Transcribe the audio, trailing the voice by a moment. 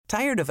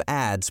Tired of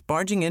ads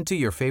barging into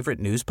your favorite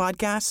news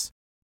podcasts?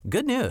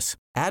 Good news.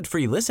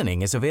 Ad-free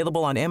listening is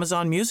available on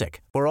Amazon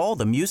Music for all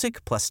the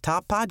music plus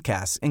top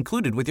podcasts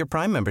included with your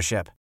Prime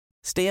membership.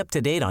 Stay up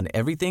to date on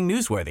everything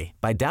newsworthy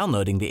by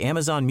downloading the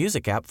Amazon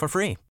Music app for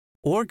free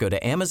or go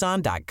to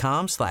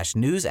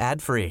amazon.com/news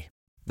ad free.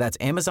 That's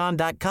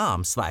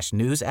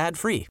amazon.com/news ad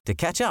free to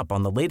catch up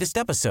on the latest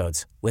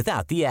episodes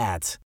without the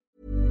ads.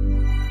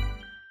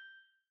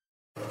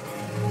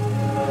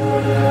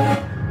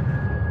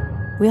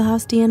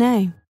 Wheelhouse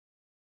DNA.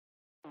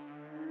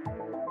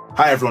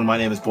 Hi, everyone. My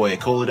name is Boye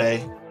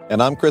Kolade.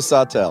 And I'm Chris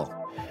Sawtell.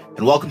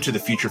 And welcome to The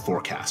Future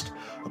Forecast,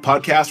 a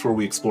podcast where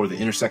we explore the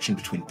intersection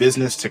between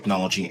business,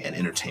 technology, and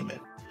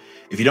entertainment.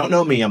 If you don't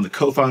know me, I'm the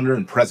co-founder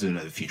and president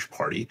of The Future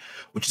Party,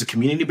 which is a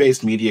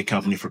community-based media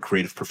company for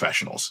creative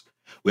professionals.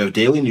 We have a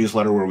daily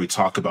newsletter where we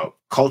talk about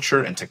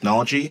culture and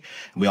technology,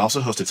 and we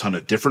also host a ton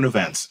of different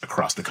events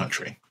across the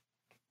country.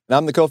 And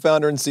I'm the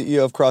co-founder and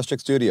CEO of Crosscheck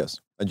Studios,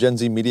 a Gen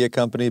Z media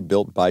company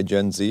built by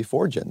Gen Z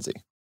for Gen Z.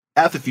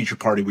 At The Future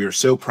Party, we are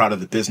so proud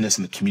of the business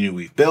and the community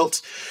we've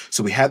built,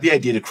 so we had the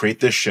idea to create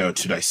this show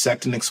to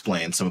dissect and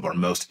explain some of our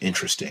most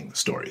interesting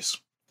stories.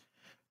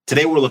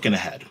 Today, we're looking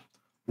ahead.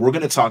 We're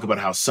going to talk about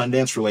how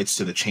Sundance relates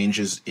to the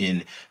changes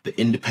in the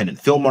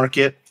independent film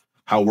market,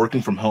 how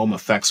working from home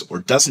affects or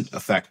doesn't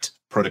affect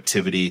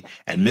productivity,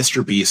 and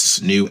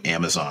MrBeast's new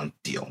Amazon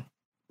deal.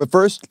 But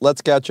first,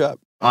 let's catch up.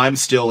 I'm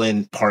still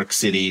in Park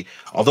City,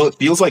 although it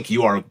feels like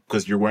you are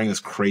because you're wearing this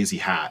crazy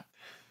hat.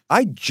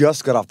 I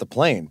just got off the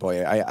plane,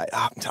 boy.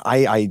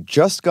 I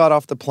just got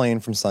off the plane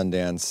from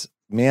Sundance.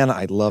 Man,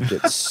 I loved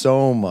it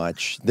so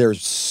much.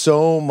 There's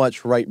so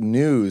much ripe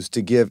news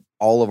to give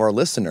all of our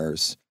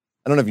listeners.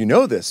 I don't know if you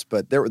know this,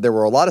 but there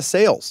were a lot of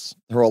sales.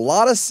 There were a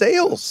lot of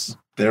sales.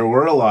 There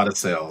were a lot of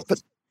sales.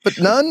 But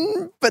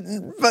none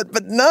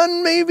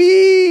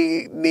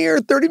maybe near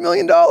 $30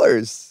 million.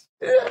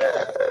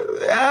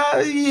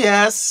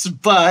 Yes,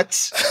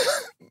 but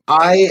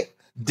I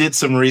did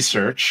some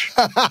research,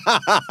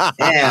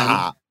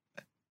 and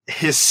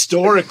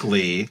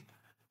historically,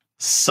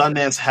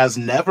 Sundance has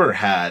never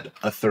had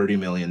a $30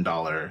 million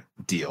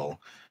deal.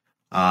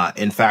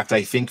 In fact,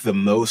 I think the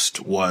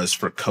most was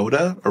for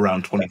Coda,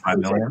 around $25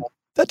 million.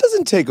 That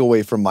doesn't take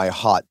away from my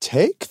hot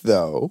take,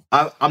 though.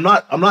 I'm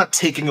not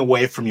taking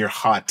away from your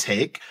hot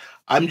take.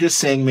 I'm just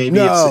saying maybe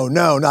no,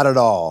 not at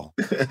all.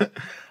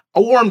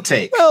 A warm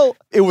take. Well,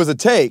 it was a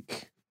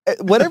take.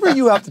 Whatever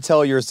you have to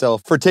tell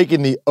yourself for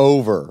taking the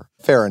over,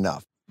 fair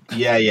enough.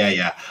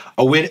 Yeah.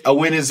 A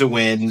win is a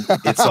win.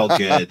 It's all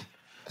good.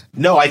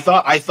 No, I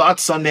thought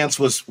Sundance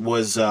was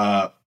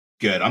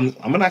good.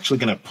 I'm actually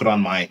gonna put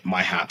on my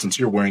hat since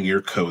you're wearing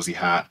your cozy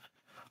hat.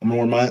 I'm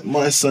gonna wear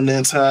my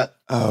Sundance hat.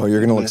 Oh, you're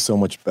gonna look so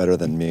much better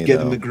than me.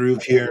 Get in the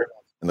groove here.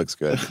 It looks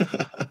good.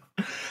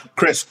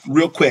 Chris,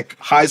 real quick,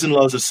 highs and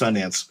lows of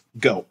Sundance.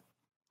 Go.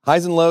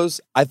 Highs and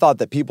lows, I thought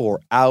that people were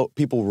out,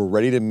 people were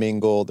ready to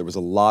mingle, there was a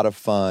lot of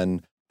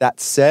fun. That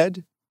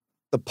said,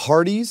 the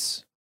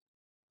parties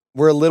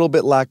were a little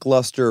bit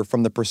lackluster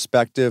from the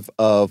perspective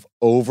of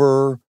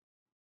overhype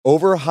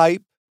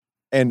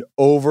and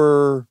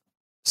over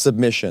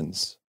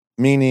submissions,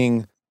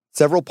 meaning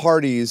several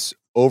parties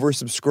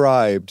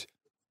oversubscribed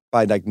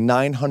by like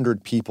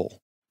 900 people.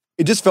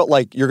 It just felt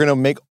like you're going to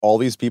make all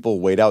these people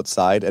wait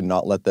outside and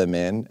not let them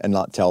in and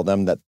not tell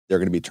them that they're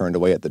going to be turned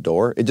away at the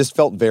door. It just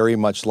felt very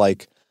much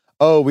like,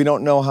 oh, we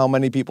don't know how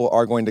many people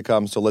are going to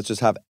come, so let's just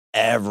have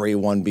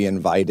everyone be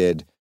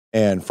invited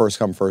and first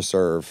come, first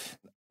serve.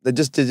 It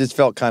just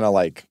felt kind of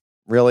like,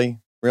 really?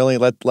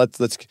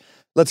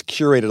 Let's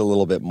curate it a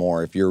little bit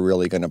more if you're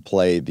really going to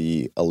play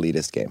the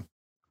elitist game.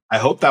 I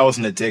hope that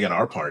wasn't a dig at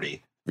our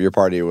party. Your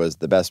party was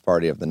the best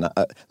party of the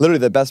literally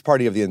the best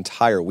party of the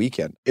entire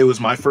weekend. It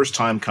was my first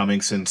time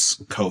coming since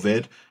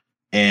COVID,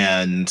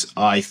 and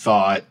I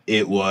thought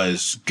it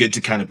was good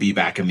to kind of be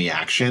back in the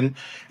action.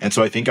 And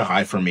so I think a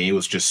high for me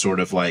was just sort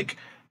of like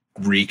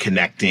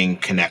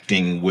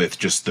connecting with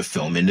just the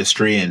film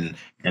industry and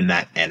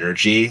that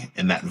energy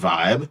and that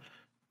vibe.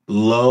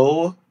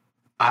 Low,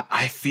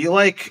 I feel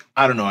like,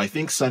 I don't know, I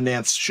think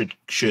Sundance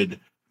should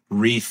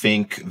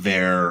rethink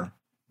their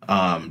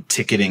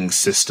ticketing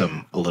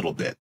system a little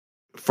bit.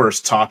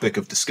 First topic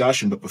of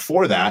discussion, but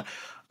before that,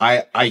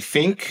 I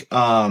think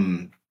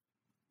I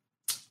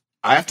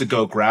have to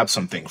go grab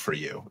something for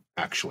you,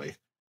 actually.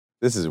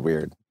 This is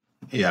weird.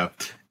 Yeah.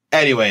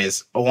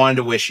 Anyways, I wanted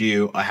to wish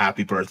you a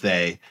happy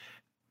birthday.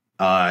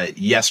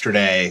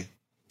 Yesterday,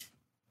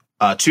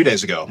 2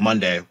 days ago,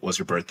 Monday was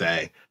your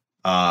birthday.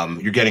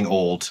 You're getting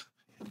old.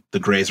 The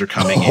grays are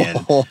coming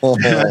in.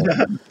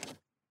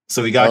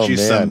 So we got you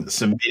some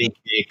mini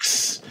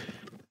cakes.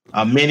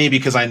 Mini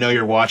because I know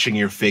you're watching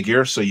your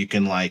figure, so you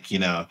can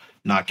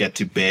not get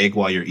too big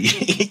while you're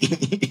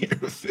eating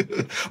your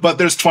food. But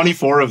there's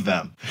 24 of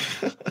them.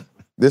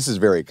 This is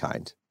very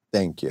kind.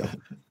 Thank you.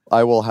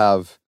 I will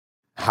have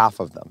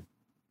half of them.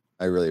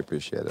 I really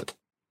appreciate it.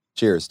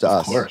 Cheers to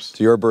us. Of course.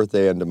 To your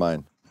birthday and to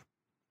mine.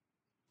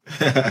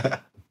 The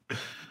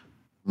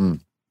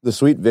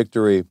sweet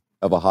victory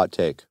of a hot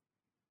take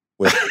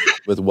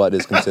with what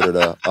is considered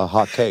a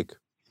hot cake.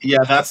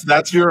 Yeah,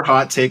 that's your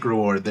hot take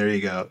reward. There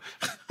you go.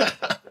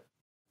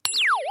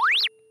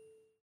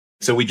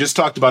 So we just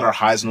talked about our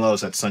highs and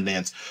lows at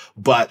Sundance,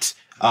 but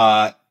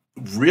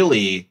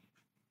really,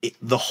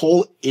 the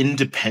whole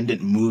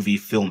independent movie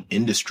film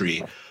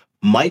industry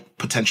might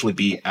potentially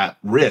be at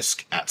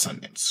risk at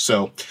Sundance.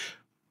 So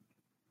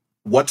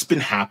what's been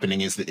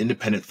happening is the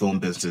independent film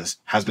business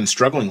has been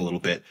struggling a little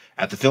bit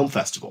at the film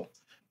festival.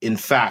 In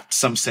fact,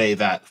 some say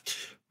that,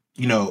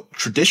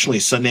 traditionally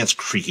Sundance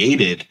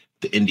created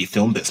the indie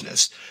film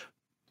business,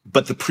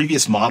 but the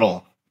previous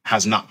model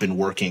has not been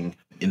working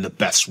in the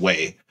best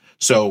way.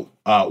 So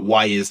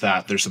why is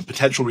that? There's some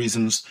potential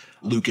reasons.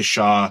 Lucas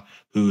Shaw,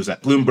 who's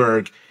at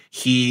Bloomberg,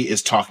 he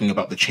is talking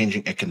about the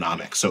changing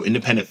economics. So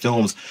independent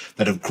films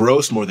that have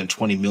grossed more than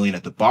 20 million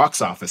at the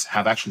box office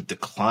have actually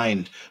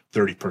declined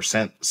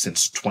 30%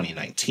 since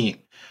 2019.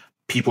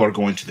 People are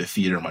going to the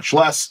theater much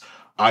less.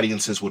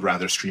 Audiences would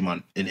rather stream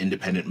on an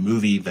independent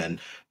movie than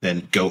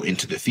go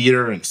into the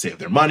theater and save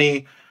their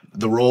money.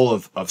 The role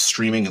of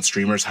streaming and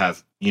streamers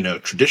have,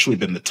 traditionally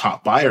been the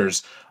top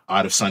buyers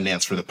out of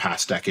Sundance for the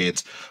past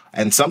decades.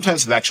 And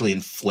sometimes have actually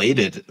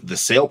inflated the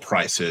sale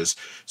prices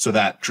so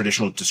that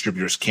traditional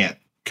distributors can't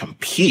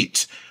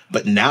compete.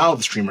 But now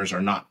the streamers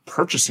are not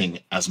purchasing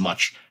as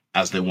much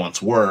as they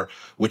once were,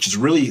 which is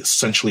really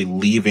essentially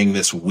leaving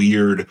this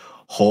weird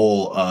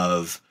hole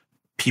of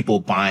people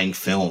buying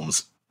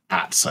films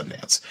at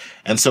Sundance.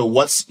 And so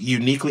what's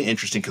uniquely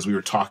interesting, because we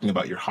were talking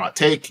about your hot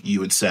take,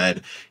 you had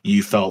said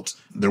you felt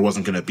there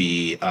wasn't going to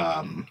be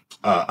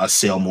a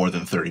sale more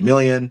than 30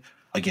 million.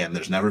 Again,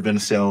 there's never been a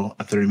sale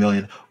at 30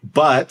 million,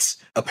 but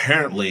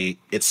apparently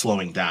it's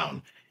slowing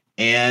down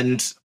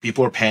and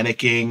people are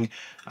panicking.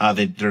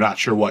 They're not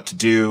sure what to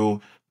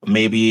do.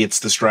 Maybe it's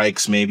the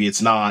strikes, maybe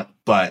it's not,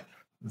 but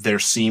there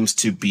seems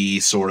to be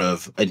sort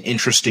of an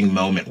interesting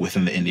moment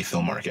within the indie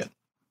film market.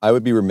 I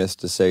would be remiss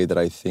to say that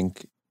I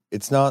think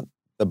it's not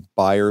the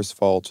buyer's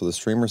fault or the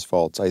streamer's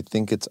fault. I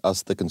think it's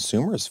us, the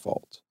consumer's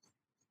fault.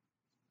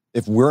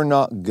 If we're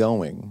not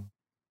going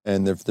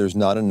and if there's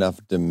not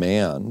enough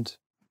demand,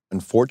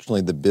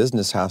 unfortunately, the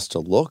business has to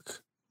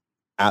look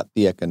at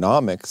the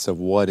economics of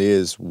what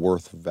is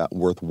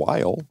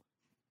worthwhile.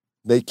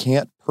 They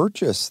can't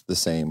purchase the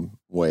same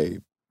way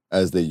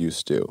as they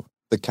used to.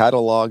 The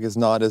catalog is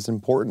not as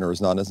important or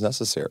is not as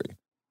necessary.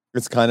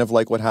 It's kind of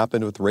like what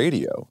happened with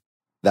radio,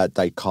 that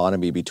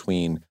dichotomy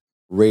between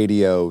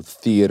radio,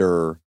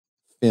 theater,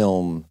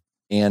 film,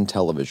 and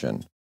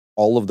television.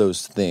 All of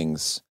those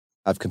things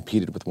have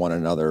competed with one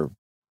another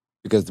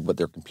because what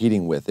they're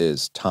competing with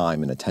is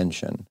time and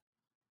attention.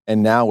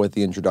 And now with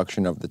the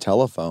introduction of the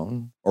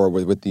telephone or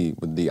with the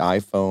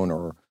iPhone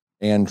or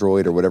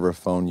Android or whatever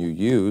phone you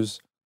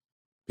use,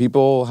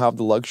 people have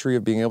the luxury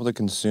of being able to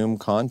consume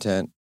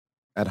content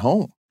at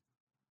home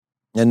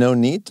and no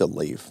need to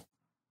leave.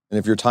 And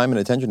if your time and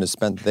attention is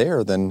spent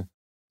there, then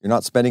you're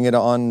not spending it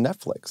on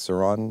Netflix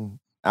or on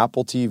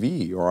Apple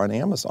TV or on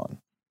Amazon.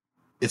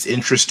 It's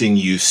interesting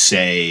you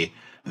say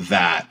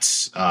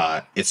that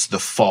it's the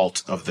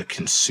fault of the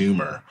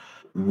consumer.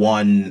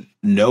 One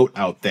note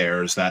out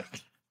there is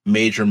that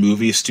major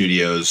movie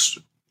studios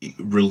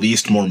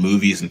released more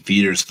movies in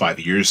theaters 5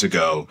 years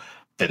ago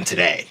than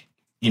today.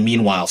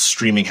 Meanwhile,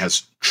 streaming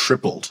has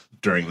tripled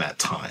during that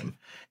time.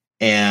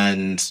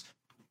 And,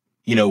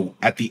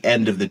 at the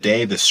end of the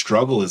day, the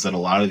struggle is that a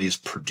lot of these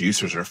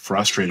producers are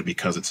frustrated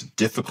because it's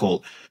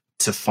difficult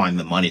to find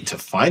the money to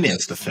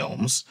finance the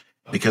films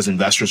because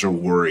investors are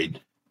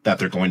worried that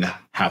they're going to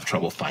have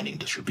trouble finding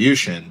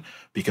distribution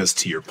because,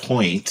 to your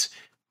point,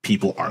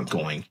 people aren't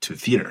going to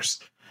theaters.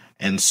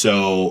 And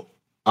so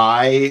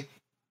I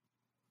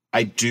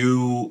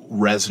do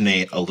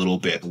resonate a little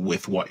bit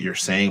with what you're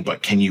saying,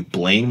 but can you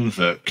blame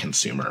the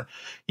consumer?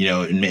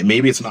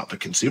 Maybe it's not the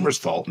consumer's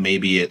fault.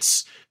 Maybe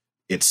it's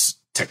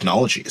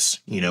technologies.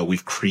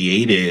 We've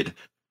created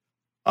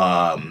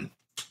a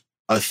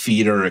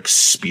theater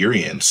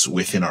experience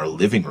within our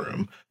living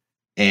room.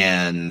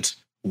 And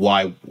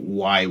why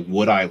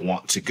would I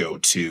want to go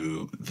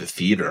to the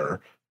theater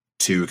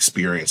to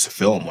experience a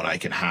film when I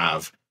can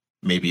have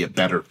maybe a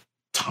better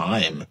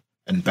time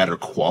and better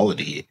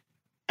quality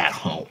at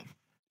home?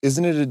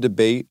 Isn't it a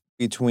debate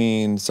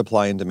between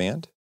supply and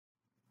demand?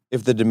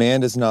 If the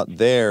demand is not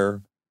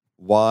there,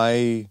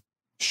 why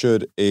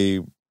should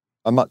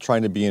I'm not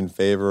trying to be in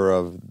favor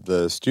of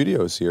the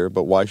studios here,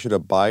 but why should a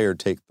buyer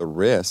take the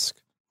risk?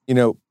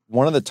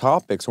 One of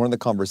the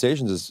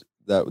conversations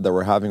that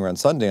we're having around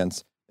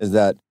Sundance is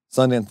that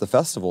Sundance, the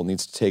festival,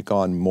 needs to take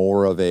on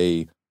more of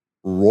a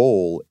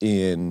role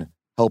in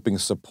helping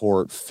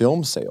support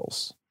film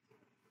sales.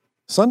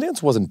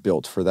 Sundance wasn't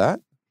built for that.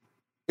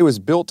 It was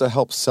built to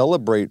help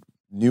celebrate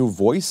new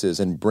voices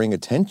and bring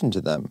attention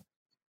to them.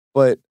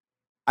 But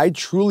I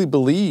truly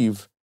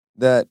believe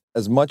that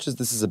as much as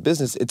this is a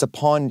business, it's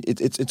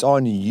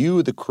on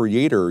you, the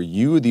creator,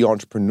 you, the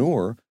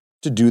entrepreneur,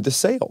 to do the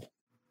sale.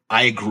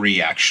 I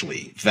agree,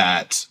 actually,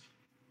 that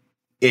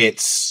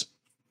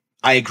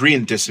I agree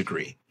and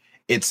disagree.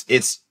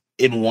 It's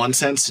in one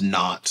sense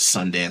not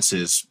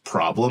Sundance's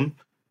problem.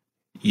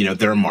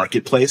 They're a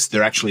marketplace.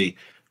 They're actually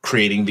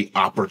creating the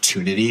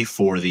opportunity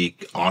for the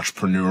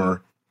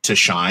entrepreneur to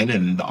shine.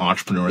 And the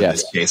entrepreneur in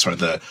this case are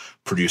the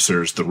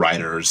producers, the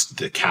writers,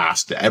 the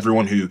cast,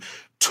 everyone who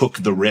took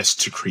the risk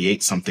to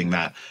create something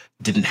that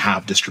didn't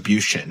have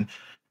distribution.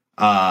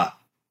 At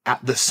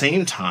the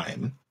same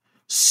time,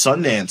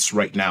 Sundance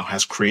right now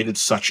has created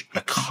such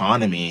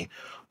economy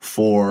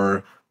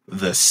for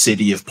the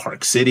city of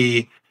Park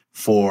City,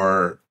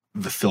 for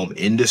the film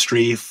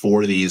industry,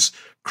 for these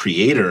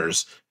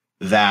creators,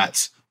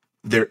 that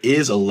there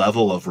is a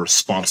level of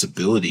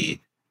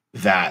responsibility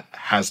that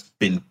has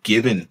been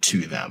given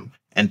to them,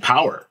 and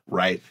power,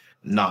 right?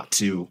 Not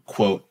to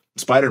quote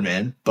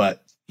Spider-Man,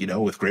 but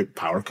with great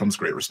power comes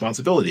great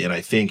responsibility. And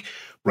I think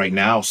right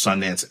now,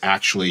 Sundance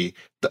actually,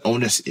 the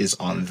onus is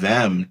on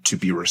them to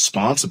be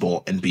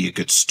responsible and be a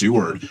good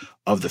steward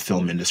of the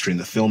film industry. And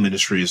the film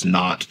industry is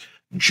not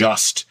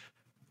just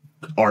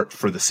art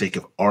for the sake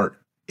of art.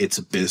 It's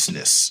a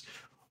business,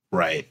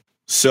 right?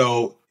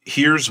 So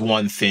here's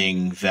one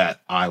thing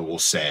that I will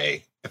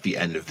say at the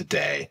end of the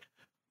day,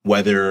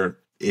 whether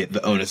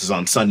the onus is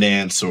on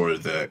Sundance or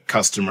the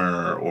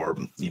customer or,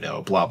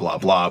 blah, blah,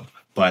 blah.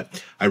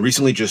 But I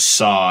recently just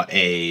saw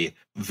a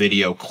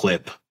video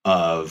clip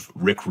of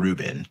Rick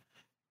Rubin,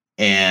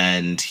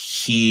 and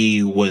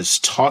he was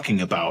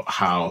talking about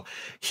how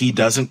he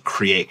doesn't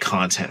create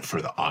content for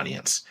the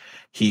audience.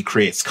 He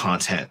creates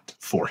content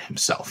for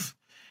himself.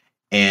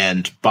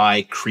 And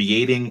by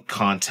creating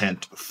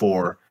content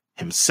for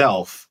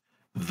himself,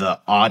 the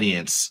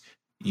audience,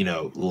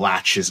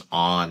 latches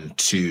on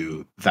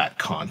to that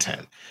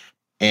content.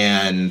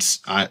 And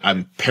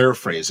I'm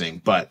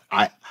paraphrasing, but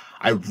I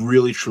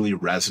really, truly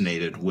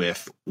resonated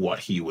with what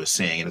he was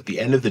saying. And at the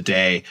end of the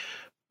day,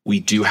 we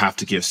do have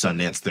to give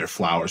Sundance their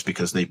flowers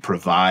because they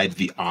provide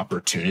the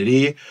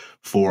opportunity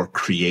for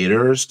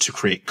creators to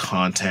create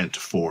content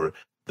for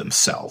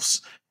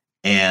themselves.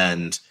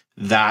 And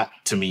that,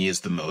 to me, is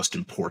the most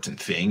important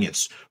thing.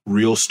 It's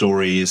real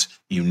stories,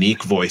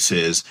 unique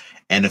voices.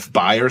 And if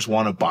buyers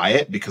want to buy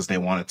it because they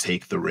want to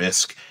take the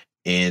risk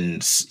in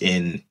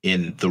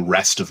the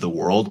rest of the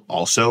world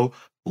also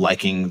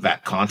liking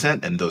that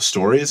content and those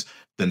stories,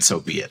 then so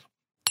be it.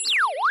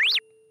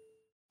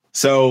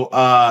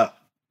 So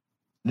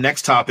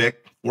next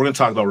topic, we're going to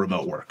talk about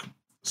remote work.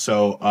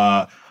 So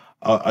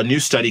a new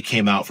study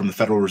came out from the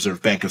Federal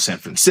Reserve Bank of San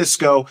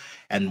Francisco,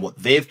 and what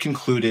they've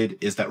concluded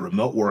is that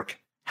remote work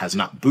has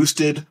not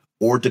boosted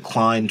or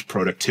declined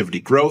productivity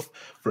growth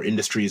for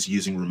industries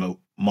using remote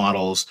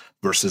models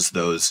versus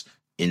those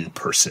in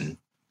person.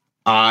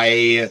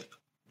 I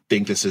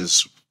think this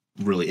is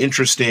really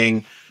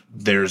interesting.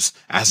 There's,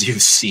 as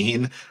you've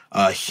seen,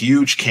 a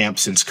huge camp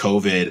since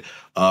COVID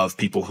of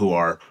people who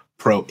are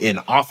pro in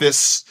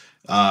office,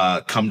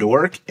 come to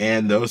work,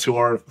 and those who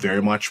are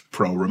very much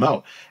pro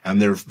remote.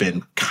 And there have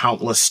been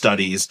countless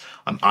studies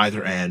on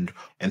either end.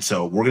 And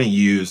so we're going to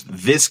use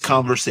this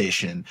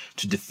conversation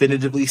to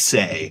definitively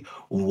say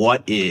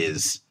what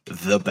is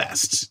the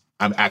best.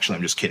 I'm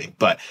just kidding.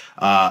 But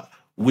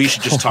we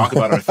should just talk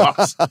about our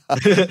thoughts.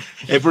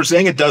 If we're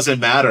saying it doesn't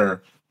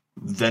matter,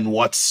 then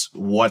what's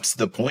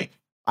the point?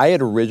 I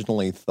had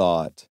originally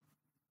thought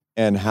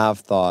and have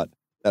thought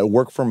that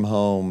work from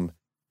home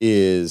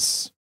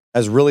has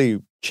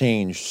really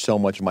changed so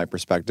much of my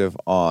perspective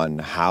on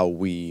how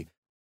we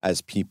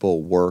as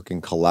people work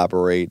and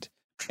collaborate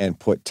and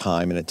put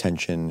time and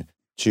attention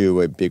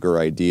to a bigger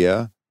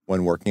idea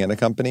when working at a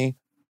company.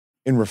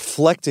 In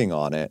reflecting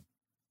on it,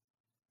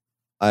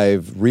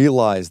 I've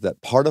realized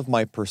that part of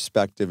my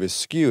perspective is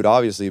skewed,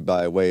 obviously,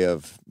 by way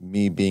of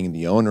me being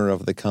the owner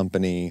of the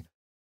company,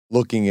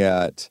 looking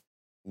at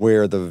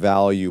where the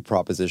value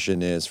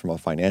proposition is from a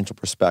financial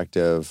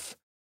perspective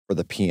for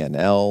the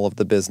P&L of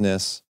the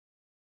business.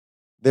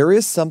 There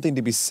is something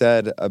to be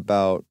said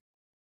about,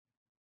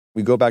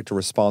 we go back to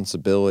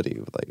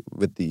responsibility, like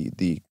with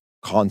the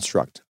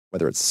construct,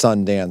 whether it's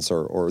Sundance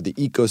or the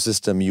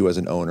ecosystem you as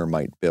an owner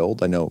might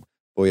build. I know,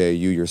 Boye,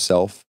 you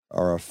yourself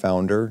are a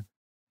founder.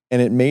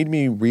 And it made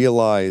me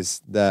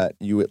realize that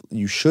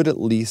you should at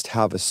least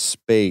have a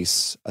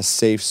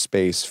safe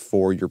space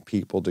for your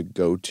people to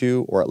go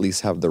to, or at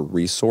least have the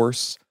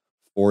resource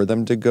for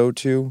them to go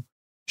to,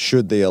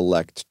 should they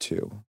elect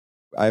to.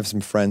 I have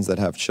some friends that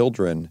have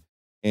children,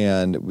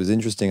 and it was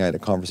interesting. I had a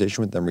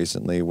conversation with them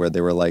recently where they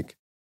were like,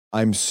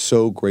 I'm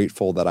so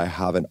grateful that I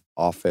have an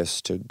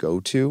office to go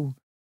to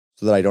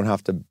so that I don't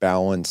have to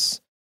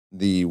balance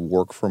the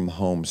work from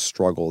home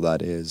struggle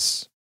that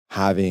is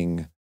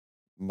having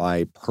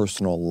my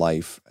personal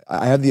life.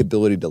 I have the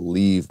ability to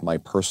leave my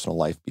personal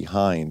life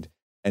behind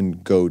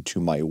and go to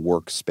my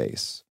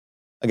workspace.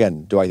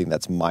 Again, do I think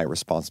that's my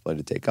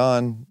responsibility to take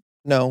on?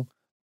 No.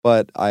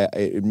 But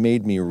it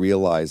made me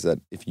realize that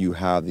if you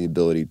have the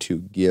ability to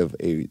give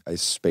a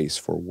space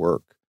for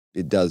work,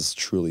 it does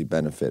truly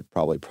benefit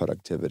probably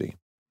productivity.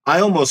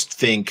 I almost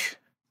think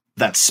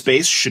that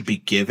space should be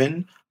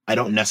given. I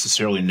don't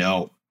necessarily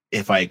know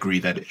if I agree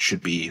that it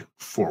should be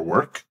for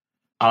work.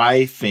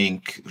 I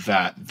think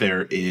that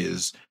there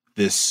is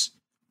this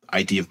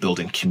idea of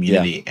building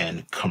community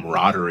and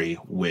camaraderie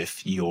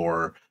with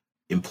your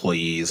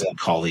employees and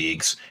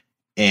colleagues.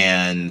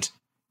 And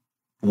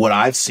what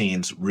I've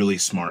seen really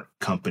smart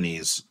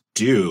companies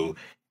do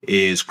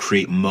is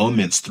create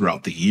moments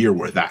throughout the year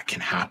where that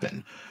can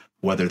happen,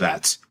 whether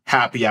that's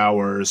happy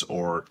hours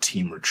or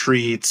team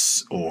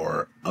retreats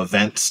or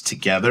events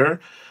together.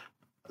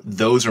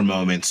 Those are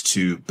moments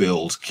to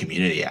build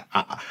community.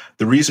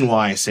 The reason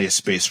why I say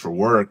space for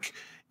work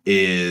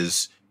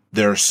is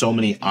there are so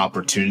many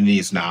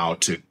opportunities now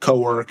to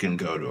co-work and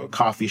go to a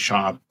coffee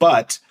shop,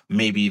 but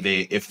maybe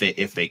if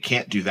they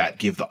can't do that,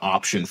 give the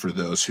option for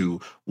those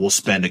who will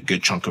spend a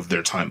good chunk of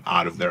their time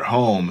out of their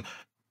home,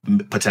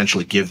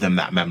 potentially give them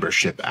that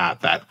membership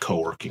at that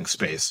co-working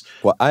space.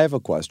 Well, I have a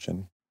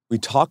question. We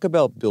talk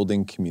about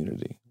building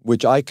community,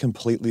 which I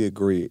completely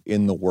agree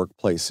in the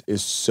workplace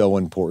is so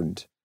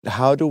important.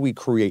 How do we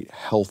create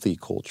healthy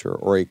culture,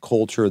 or a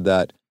culture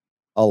that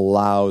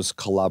allows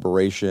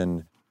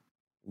collaboration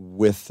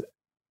with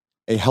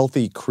a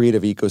healthy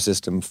creative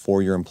ecosystem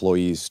for your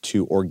employees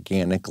to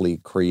organically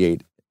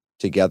create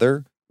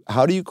together?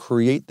 How do you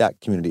create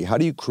that community? How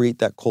do you create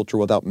that culture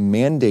without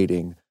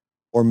mandating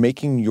or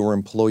making your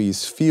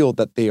employees feel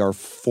that they are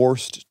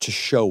forced to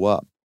show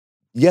up?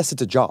 Yes,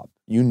 it's a job.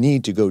 You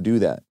need to go do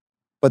that.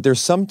 But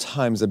there's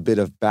sometimes a bit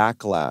of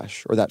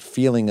backlash, or that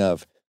feeling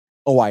of,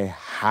 oh, I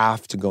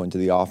have to go into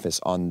the office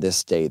on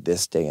this day,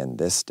 and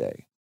this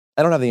day.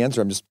 I don't have the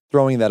answer. I'm just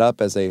throwing that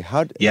up as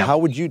how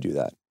would you do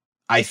that?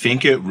 I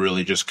think it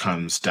really just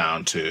comes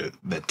down to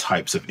the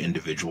types of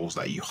individuals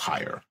that you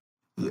hire.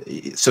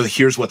 So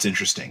here's what's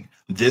interesting.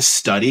 This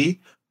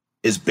study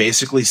is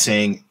basically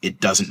saying it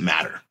doesn't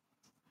matter.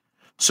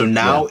 So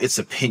now it's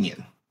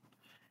opinion.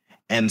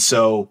 And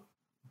so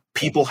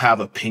people have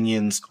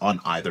opinions on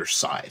either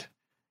side.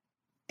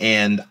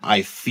 And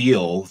I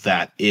feel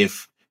that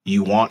if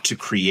you want to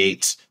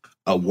create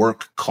a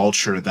work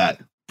culture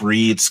that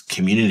breeds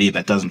community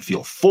that doesn't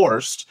feel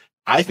forced,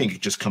 I think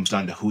it just comes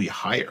down to who you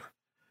hire.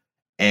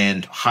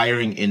 And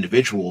hiring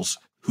individuals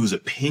whose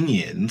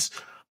opinions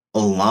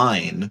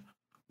align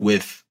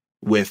with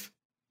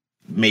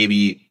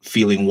maybe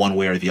feeling one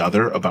way or the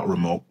other about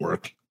remote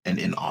work and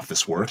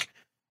in-office work,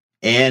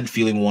 and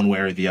feeling one way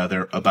or the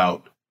other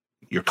about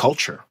your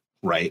culture,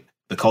 right?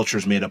 The culture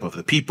is made up of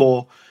the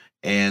people.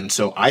 And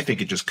so I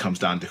think it just comes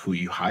down to who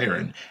you hire.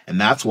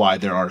 And that's why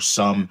there are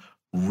some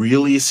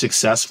really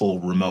successful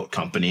remote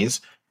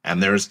companies,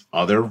 and there's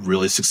other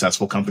really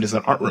successful companies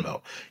that aren't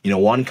remote.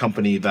 One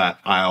company that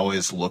I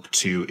always look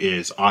to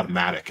is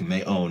Automatic, and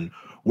they own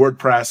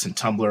WordPress and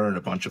Tumblr and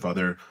a bunch of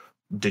other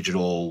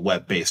digital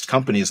web-based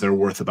companies. They're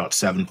worth about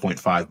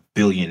 $7.5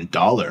 billion.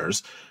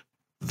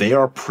 They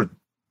are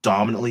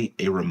predominantly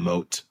a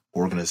remote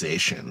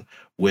organization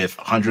with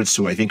hundreds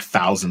to, I think,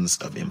 thousands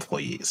of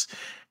employees.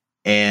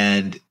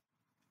 And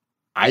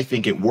I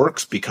think it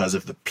works because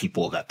of the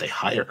people that they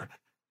hire.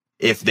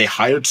 If they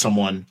hired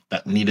someone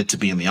that needed to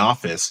be in the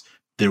office,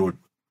 there would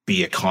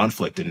be a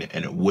conflict and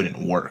it wouldn't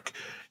work.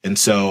 And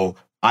so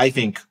I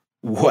think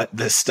what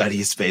this study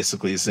is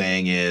basically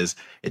saying is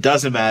it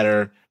doesn't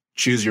matter,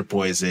 choose your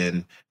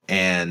poison,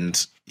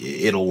 and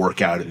it'll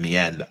work out in the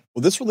end.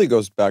 Well, this really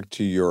goes back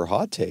to your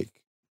hot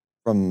take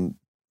from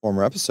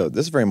former episode.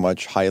 This very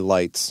much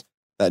highlights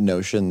that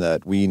notion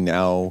that we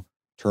now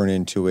turn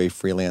into a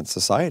freelance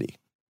society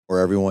where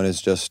everyone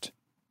is just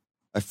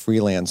a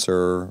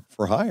freelancer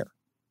for hire.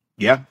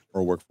 Yeah.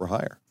 Or work for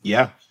hire.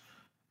 Yeah.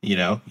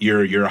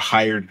 You're a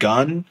hired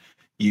gun.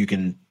 You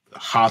can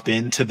hop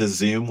into the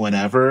Zoom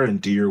whenever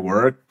and do your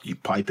work. You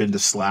pipe into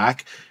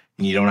Slack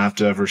and you don't have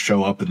to ever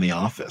show up in the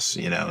office,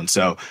 And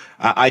so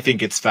I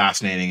think it's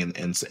fascinating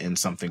and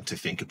something to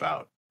think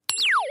about.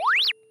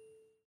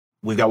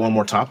 We've got one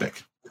more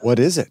topic. What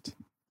is it?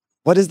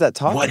 What is that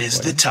topic? What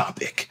is the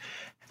topic?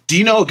 Do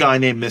you know a guy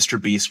named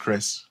MrBeast,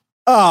 Chris?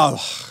 Oh,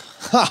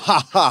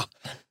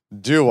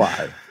 do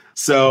I?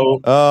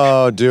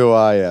 So, do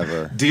I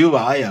ever? Do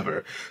I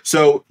ever?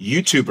 So,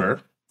 YouTuber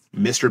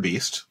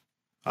MrBeast,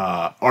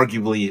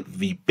 arguably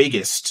the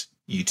biggest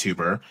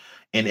YouTuber,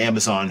 and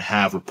Amazon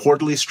have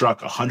reportedly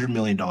struck a $100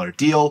 million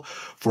deal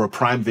for a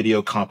Prime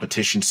Video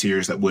competition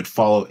series that would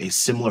follow a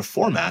similar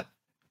format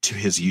to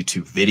his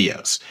YouTube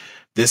videos.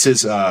 This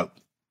is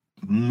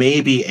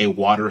maybe a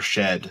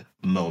watershed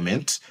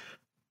moment,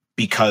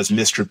 because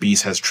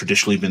MrBeast has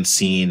traditionally been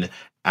seen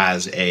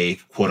as a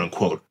quote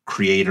unquote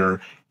creator,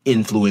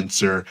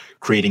 influencer,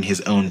 creating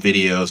his own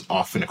videos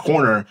off in a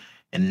corner.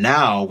 And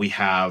now we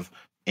have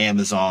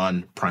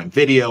Amazon Prime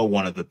Video,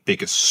 one of the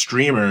biggest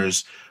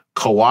streamers,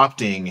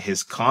 co-opting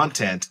his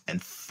content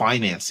and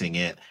financing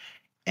it.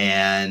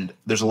 And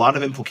there's a lot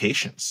of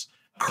implications.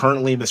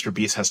 Currently,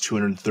 MrBeast has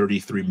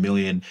 233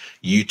 million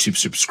YouTube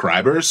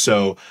subscribers.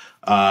 So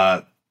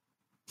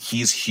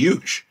he's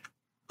huge.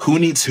 Who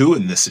needs who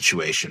in this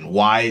situation?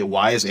 Why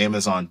is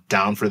Amazon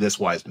down for this?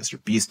 Why is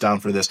MrBeast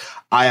down for this?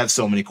 I have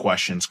so many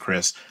questions,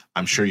 Chris.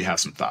 I'm sure you have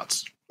some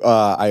thoughts.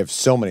 I have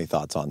so many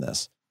thoughts on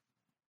this.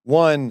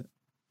 One,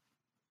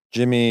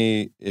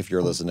 Jimmy, if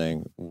you're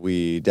listening,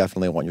 we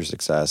definitely want your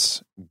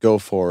success. Go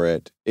for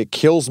it. It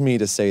kills me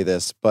to say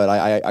this, but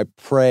I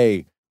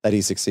pray that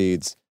he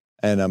succeeds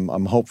And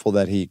I'm hopeful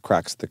that he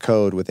cracks the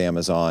code with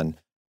Amazon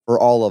for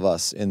all of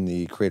us in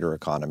the creator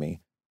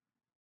economy.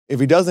 If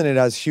he doesn't, it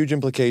has huge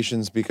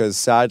implications because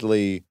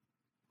sadly,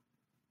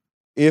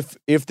 if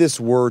this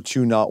were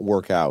to not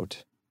work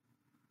out,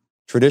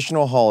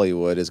 traditional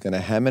Hollywood is going to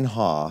hem and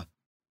haw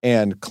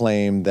and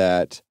claim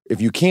that if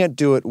you can't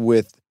do it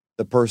with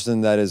the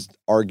person that is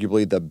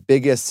arguably the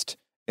biggest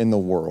in the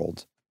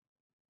world,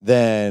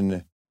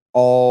 then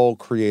all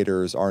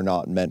creators are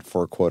not meant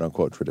for quote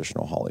unquote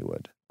traditional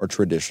Hollywood or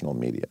traditional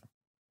media.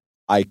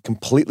 I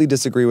completely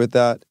disagree with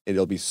that.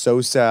 It'll be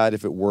so sad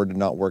if it were to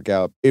not work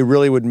out. It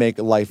really would make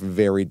life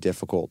very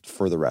difficult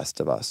for the rest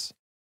of us.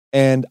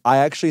 And I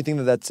actually think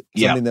that that's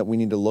something that we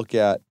need to look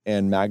at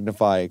and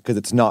magnify because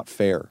it's not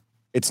fair.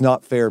 It's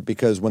not fair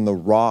because when The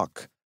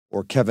Rock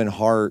or Kevin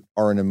Hart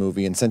are in a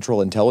movie and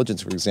Central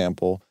Intelligence, for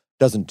example,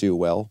 doesn't do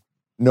well,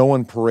 no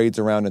one parades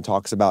around and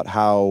talks about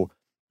how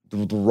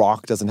The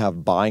Rock doesn't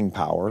have buying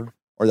power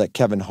or that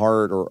Kevin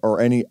Hart or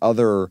any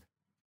other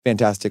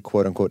fantastic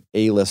quote-unquote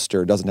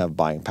A-lister doesn't have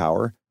buying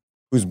power.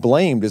 Who's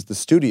blamed is the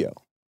studio.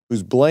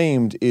 Who's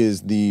blamed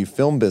is the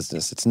film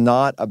business. It's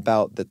not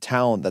about the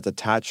talent that's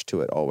attached to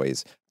it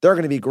always. They're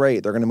going to be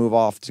great. They're going to move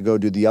off to go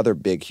do the other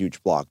big,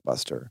 huge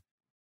blockbuster.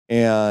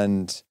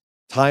 And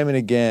time and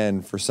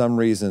again, for some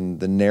reason,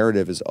 the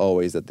narrative is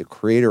always that the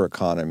creator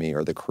economy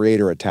or the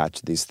creator attached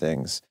to these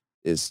things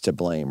is to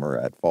blame or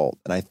at fault.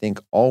 And I think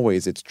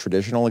always it's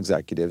traditional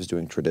executives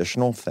doing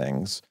traditional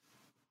things,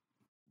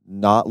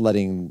 not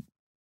letting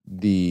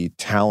the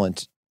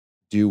talent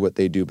do what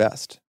they do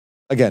best.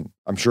 Again,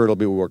 I'm sure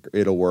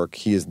it'll work.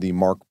 He is the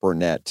Mark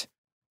Burnett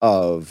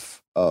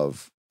of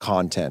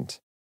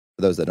content.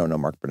 For those that don't know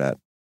Mark Burnett,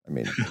 I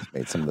mean, he's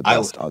made some of the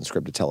best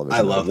unscripted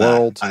television in the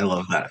world. I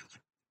love that.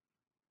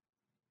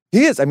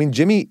 He is. I mean,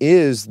 Jimmy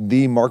is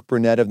the Mark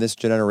Burnett of this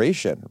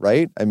generation,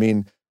 right? I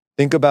mean,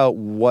 think about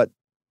what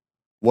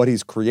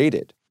he's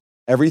created.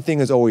 Everything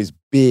is always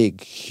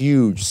big,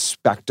 huge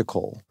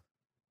spectacle.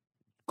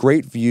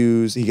 Great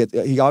views.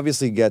 He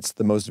obviously gets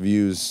the most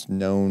views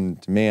known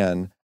to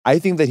man. I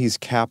think that he's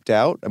capped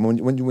out. I mean,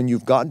 when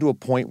you've gotten to a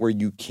point where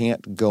you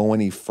can't go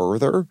any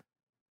further,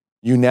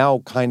 you now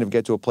kind of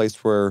get to a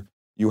place where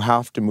you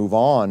have to move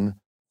on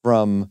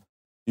from.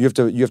 You have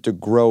to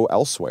grow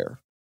elsewhere.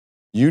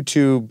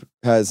 YouTube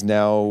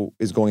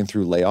is going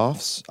through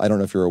layoffs. I don't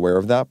know if you're aware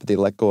of that, but they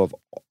let go of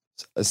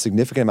a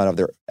significant amount of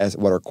their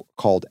what are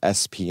called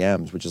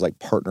SPMs, which is like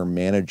partner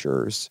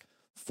managers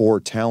for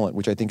talent,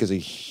 which I think is a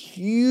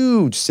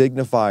huge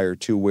signifier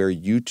to where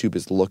YouTube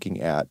is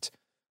looking at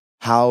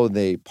how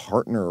they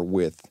partner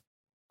with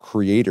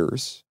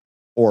creators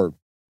or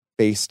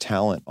base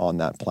talent on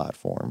that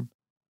platform.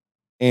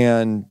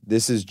 And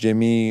this is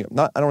Jimmy, I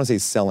don't want to say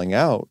selling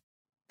out.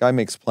 Guy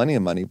makes plenty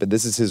of money, but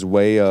this is his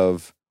way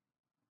of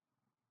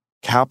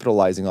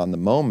capitalizing on the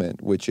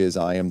moment, which is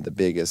I am the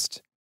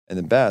biggest and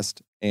the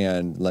best.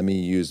 And let me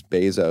use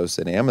Bezos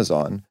and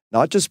Amazon,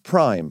 not just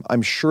Prime.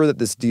 I'm sure that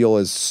this deal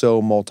is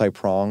so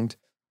multi-pronged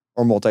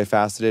or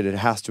multifaceted. It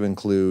has to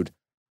include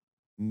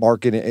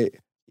marketing.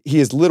 He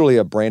is literally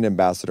a brand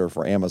ambassador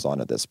for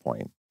Amazon at this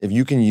point. If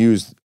you can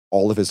use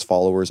all of his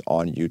followers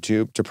on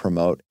YouTube to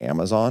promote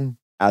Amazon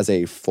as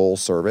a full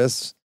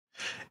service.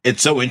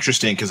 It's so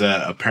interesting because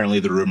apparently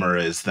the rumor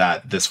is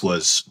that this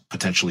was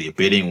potentially a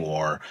bidding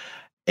war.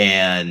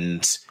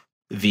 And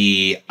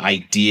the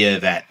idea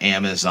that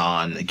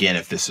Amazon, again,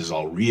 if this is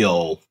all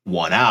real,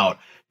 won out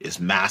is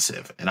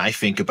massive. And I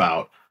think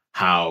about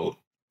how,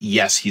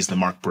 yes, he's the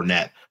Mark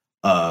Burnett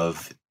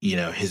of,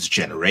 his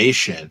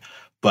generation,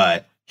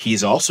 but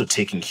he's also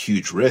taking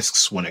huge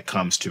risks when it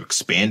comes to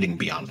expanding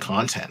beyond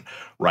content,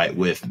 right?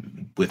 With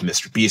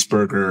MrBeast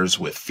burgers,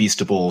 with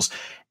Feastables.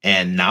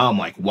 And now I'm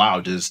like, wow,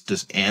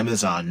 does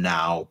Amazon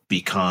now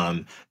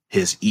become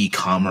his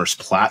e-commerce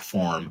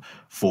platform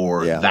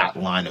for that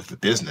line of the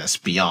business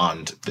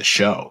beyond the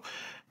show?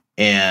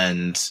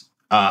 And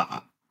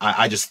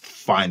I just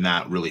find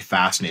that really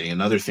fascinating.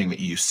 Another thing that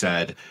you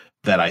said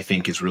that I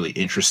think is really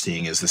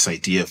interesting is this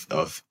idea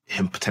of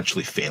him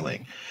potentially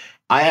failing.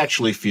 I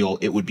actually feel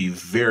it would be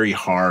very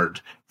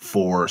hard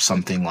for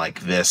something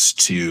like this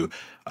to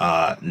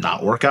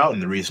not work out.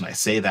 And the reason I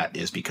say that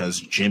is because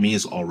Jimmy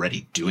is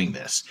already doing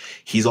this.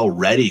 He's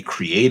already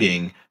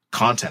creating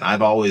content.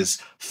 I've always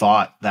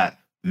thought that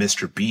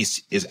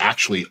MrBeast is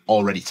actually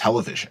already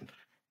television.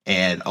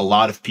 And a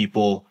lot of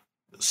people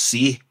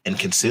see and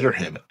consider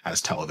him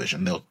as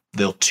television.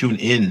 They'll tune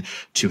in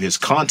to his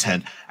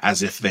content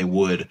as if they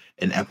would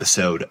an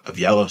episode of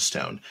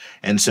Yellowstone.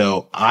 And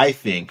so I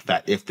think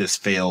that if this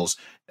fails,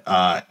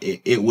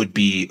 it would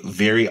be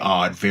very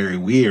odd, very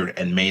weird,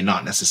 and may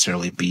not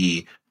necessarily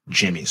be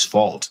Jimmy's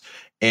fault.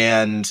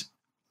 And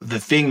the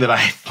thing that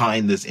I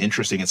find this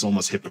interesting, it's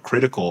almost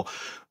hypocritical.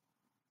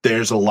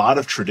 There's a lot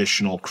of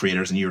traditional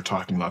creators, and you were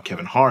talking about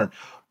Kevin Hart,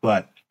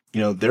 but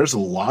there's a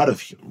lot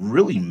of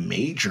really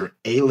major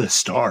A-list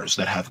stars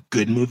that have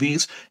good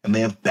movies and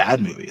they have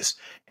bad movies.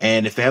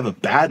 And if they have a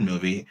bad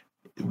movie,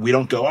 we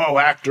don't go, oh,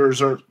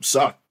 actors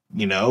suck.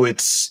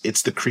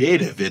 It's the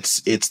creative,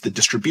 it's the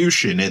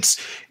distribution, it's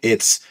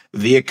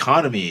the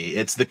economy,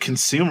 it's the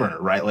consumer,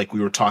 right? Like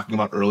we were talking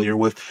about earlier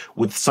with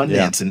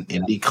Sundance and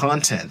indie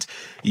content,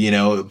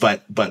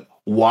 but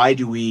why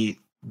do we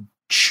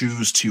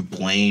choose to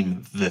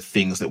blame the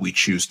things that we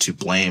choose to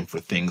blame for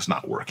things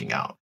not working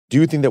out? Do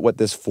you think that what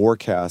this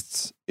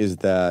forecasts is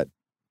that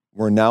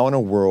we're now in a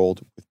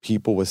world with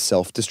people with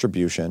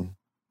self-distribution,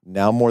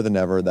 now more than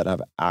ever, that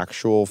have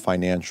actual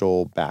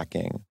financial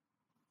backing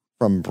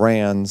from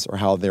brands, or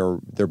how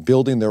they're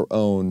building their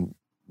own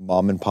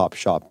mom and pop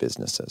shop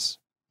businesses?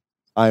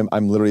 I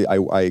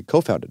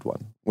co-founded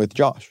one with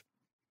Josh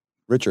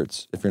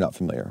Richards, if you're not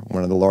familiar,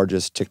 one of the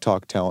largest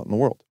TikTok talent in the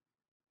world.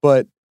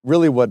 But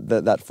really what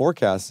that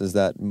forecast is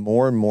that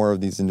more and more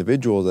of these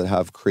individuals that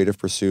have creative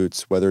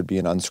pursuits, whether it be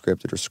an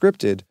unscripted or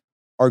scripted,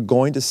 are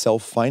going to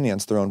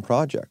self-finance their own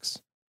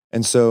projects.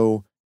 And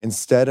so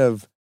instead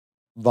of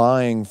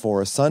vying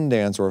for a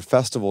Sundance or a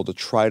festival to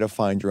try to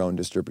find your own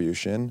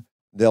distribution,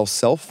 they'll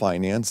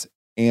self-finance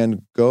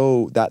and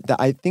go that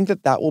I think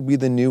that will be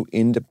the new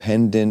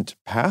independent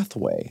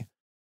pathway,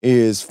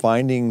 is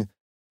finding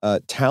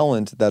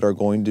talent that are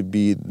going to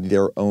be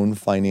their own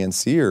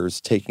financiers,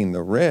 taking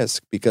the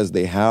risk because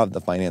they have the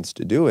finance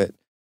to do it,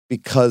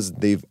 because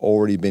they've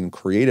already been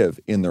creative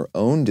in their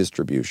own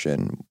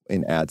distribution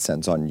in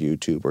AdSense on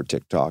YouTube or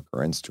TikTok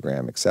or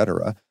Instagram,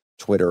 etc.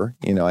 Twitter,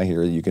 I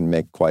hear you can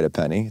make quite a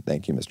penny.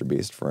 Thank you,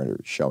 MrBeast, for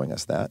showing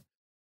us that.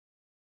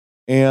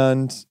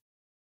 And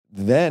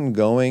then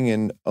going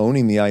and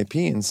owning the IP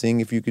and seeing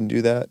if you can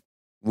do that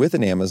with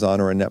an Amazon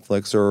or a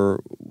Netflix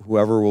or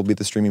whoever will be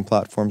the streaming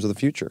platforms of the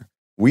future.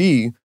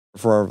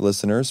 For our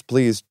listeners,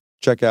 please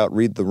check out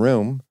Read the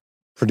Room,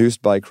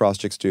 produced by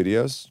CrossChick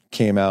Studios.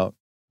 Came out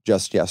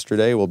just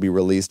yesterday. Will be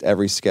released.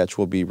 Every sketch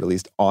will be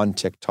released on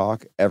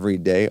TikTok every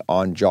day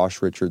on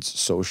Josh Richards'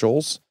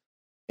 socials.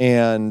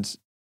 And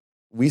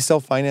we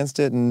self-financed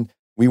it, and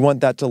we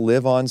want that to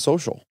live on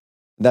social.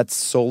 That's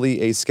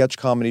solely a sketch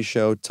comedy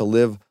show to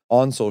live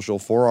on social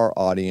for our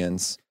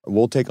audience.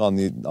 We'll take on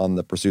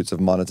the pursuits of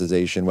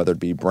monetization, whether it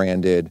be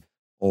branded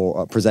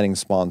or presenting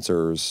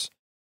sponsors,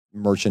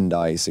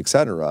 merchandise,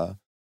 etc.,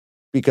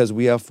 because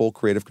we have full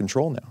creative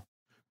control now.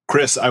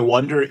 Chris, I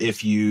wonder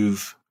if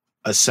you've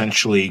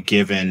essentially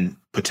given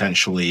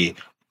potentially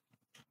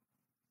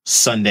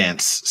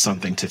Sundance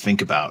something to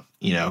think about,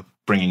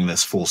 bringing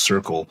this full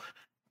circle.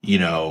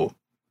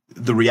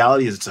 The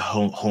reality is it's a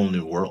whole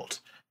new world.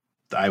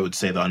 I would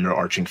say the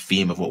underarching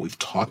theme of what we've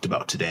talked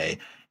about today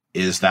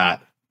is that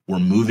we're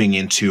moving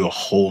into a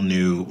whole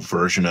new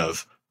version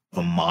of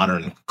a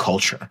modern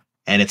culture,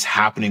 and it's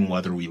happening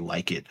whether we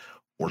like it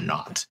or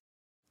not.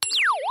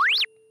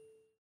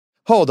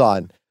 Hold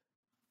on.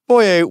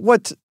 Boy,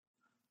 what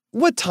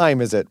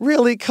time is it?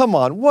 Really? Come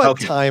on. What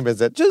time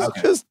is it?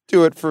 Just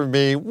do it for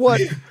me.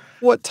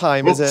 What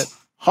time is it?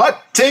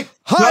 Hot take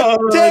time.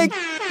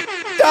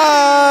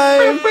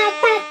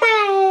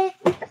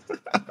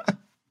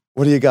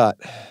 What do you got?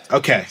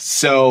 Okay,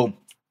 so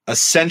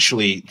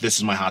essentially, this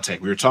is my hot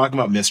take. We were talking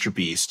about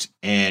MrBeast,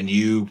 and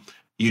you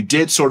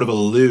did sort of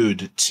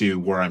allude to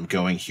where I'm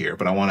going here,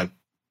 but I want to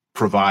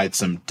provide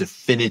some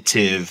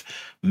definitive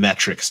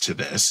metrics to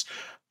this.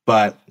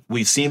 But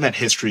we've seen that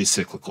history is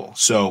cyclical.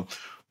 So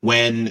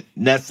when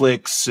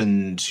Netflix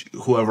and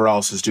whoever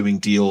else is doing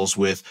deals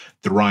with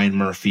the Ryan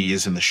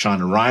Murphys and the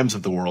Shonda Rhimes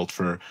of the world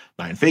for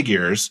 9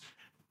 figures,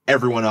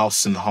 everyone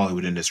else in the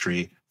Hollywood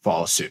industry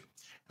follows suit.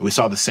 And we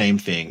saw the same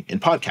thing in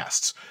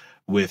podcasts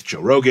with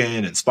Joe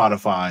Rogan and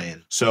Spotify.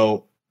 And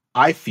so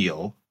I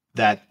feel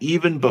that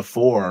even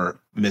before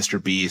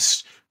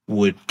MrBeast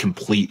would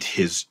complete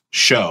his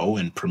show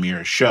and premiere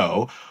his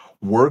show,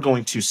 we're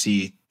going to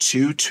see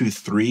 2 to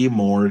 3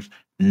 more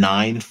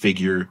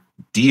 9-figure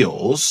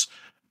deals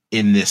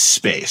in this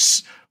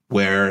space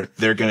where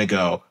they're going to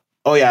go,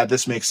 oh yeah,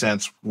 this makes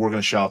sense. We're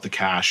going to shell out the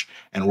cash,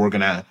 and we're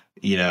going to,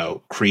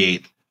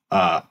 create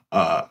a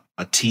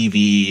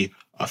TV,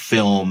 a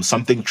film,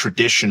 something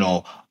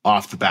traditional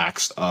off the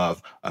backs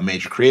of a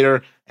major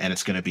creator, and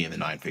it's going to be in the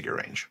 9-figure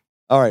range.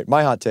 All right,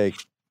 my hot take.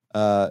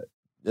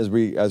 As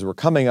we're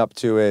coming up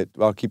to it,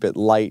 I'll keep it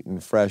light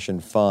and fresh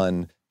and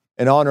fun,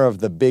 in honor of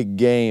the big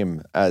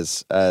game,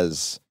 as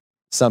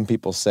some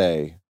people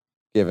say,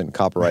 given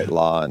copyright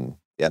law and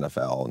the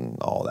NFL and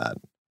all that.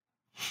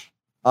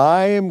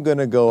 I am going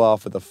to go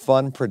off with a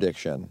fun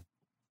prediction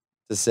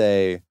to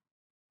say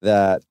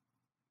that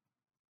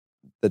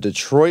the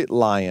Detroit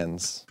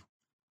Lions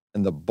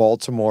and the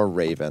Baltimore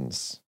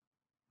Ravens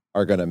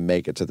are going to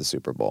make it to the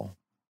Super Bowl.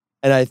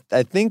 And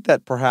I think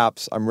that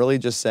perhaps I'm really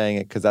just saying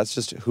it because that's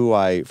just who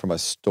I, from a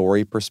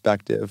story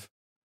perspective,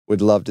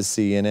 would love to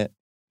see in it.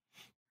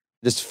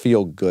 Just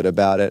feel good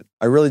about it.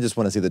 I really just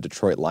want to see the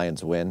Detroit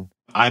Lions win.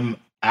 I'm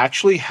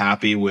actually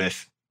happy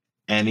with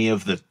any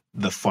of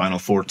the Final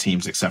Four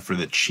teams except for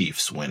the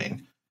Chiefs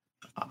winning.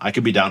 I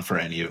could be down for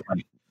any of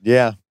them.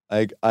 Yeah,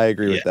 I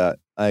agree with that.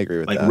 I agree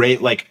with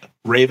that.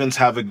 Ravens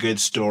have a good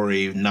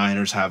story.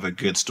 Niners have a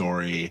good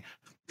story.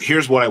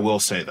 Here's what I will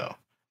say, though.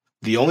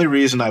 The only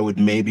reason I would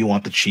maybe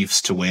want the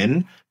Chiefs to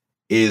win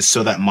is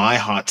so that my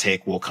hot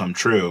take will come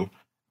true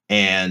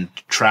and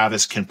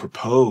Travis can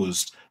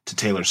propose to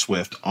Taylor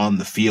Swift on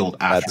the field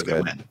after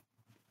the win.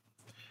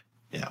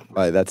 Yeah.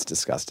 Right, that's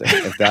disgusting.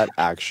 If that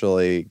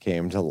actually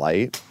came to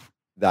light,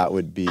 that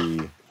would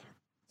be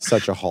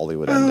such a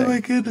Hollywood ending. Oh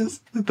my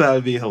goodness. That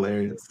would be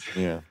hilarious.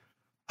 Yeah.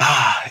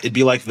 It'd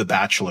be like The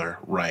Bachelor,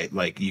 right?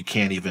 Like you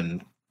can't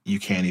even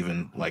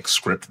like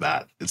script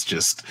that. It's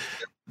just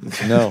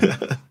no.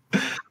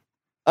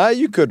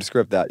 You could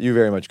script that. You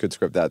very much could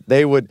script that.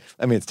 They would.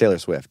 I mean, it's Taylor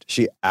Swift.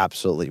 She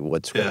absolutely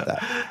would script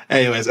that.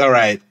 Anyways, all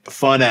right.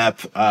 Fun app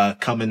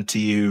coming to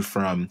you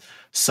from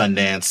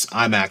Sundance.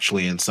 I'm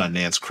actually in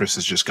Sundance. Chris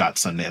has just got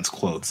Sundance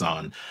clothes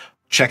on.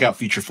 Check out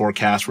Future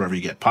Forecast wherever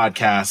you get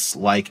podcasts.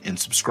 Like and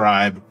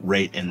subscribe,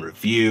 rate and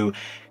review.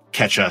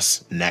 Catch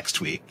us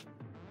next week.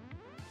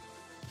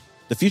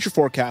 The Future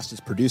Forecast is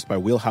produced by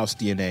Wheelhouse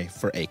DNA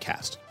for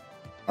Acast.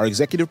 Our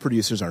executive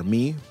producers are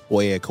me,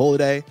 Boye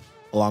Kolode,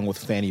 along with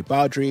Fanny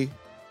Baudry,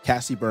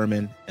 Cassie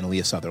Berman, and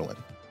Leah Sutherland.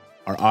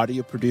 Our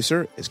audio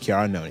producer is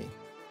Chiara Noni.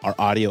 Our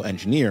audio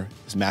engineer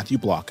is Matthew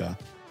Blocka.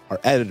 Our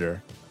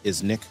editor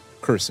is Nick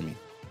Kursamy.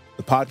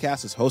 The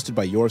podcast is hosted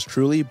by yours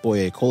truly,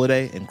 Boye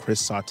Kolode and Chris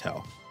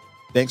Sawtell.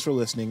 Thanks for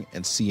listening,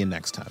 and see you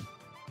next time.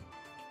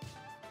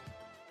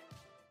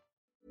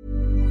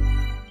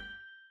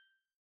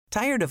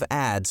 Tired of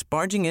ads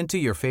barging into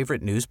your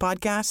favorite news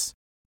podcasts?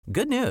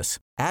 Good news.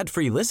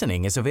 Ad-free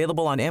listening is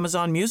available on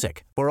Amazon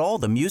Music for all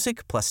the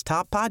music plus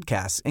top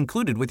podcasts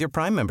included with your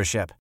Prime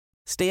membership.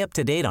 Stay up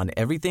to date on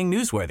everything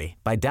newsworthy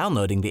by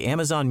downloading the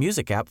Amazon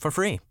Music app for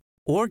free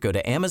or go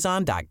to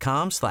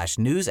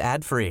amazon.com/news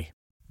ad free.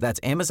 That's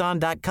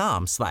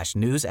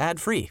amazon.com/news ad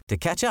free to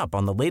catch up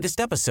on the latest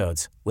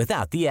episodes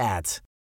without the ads.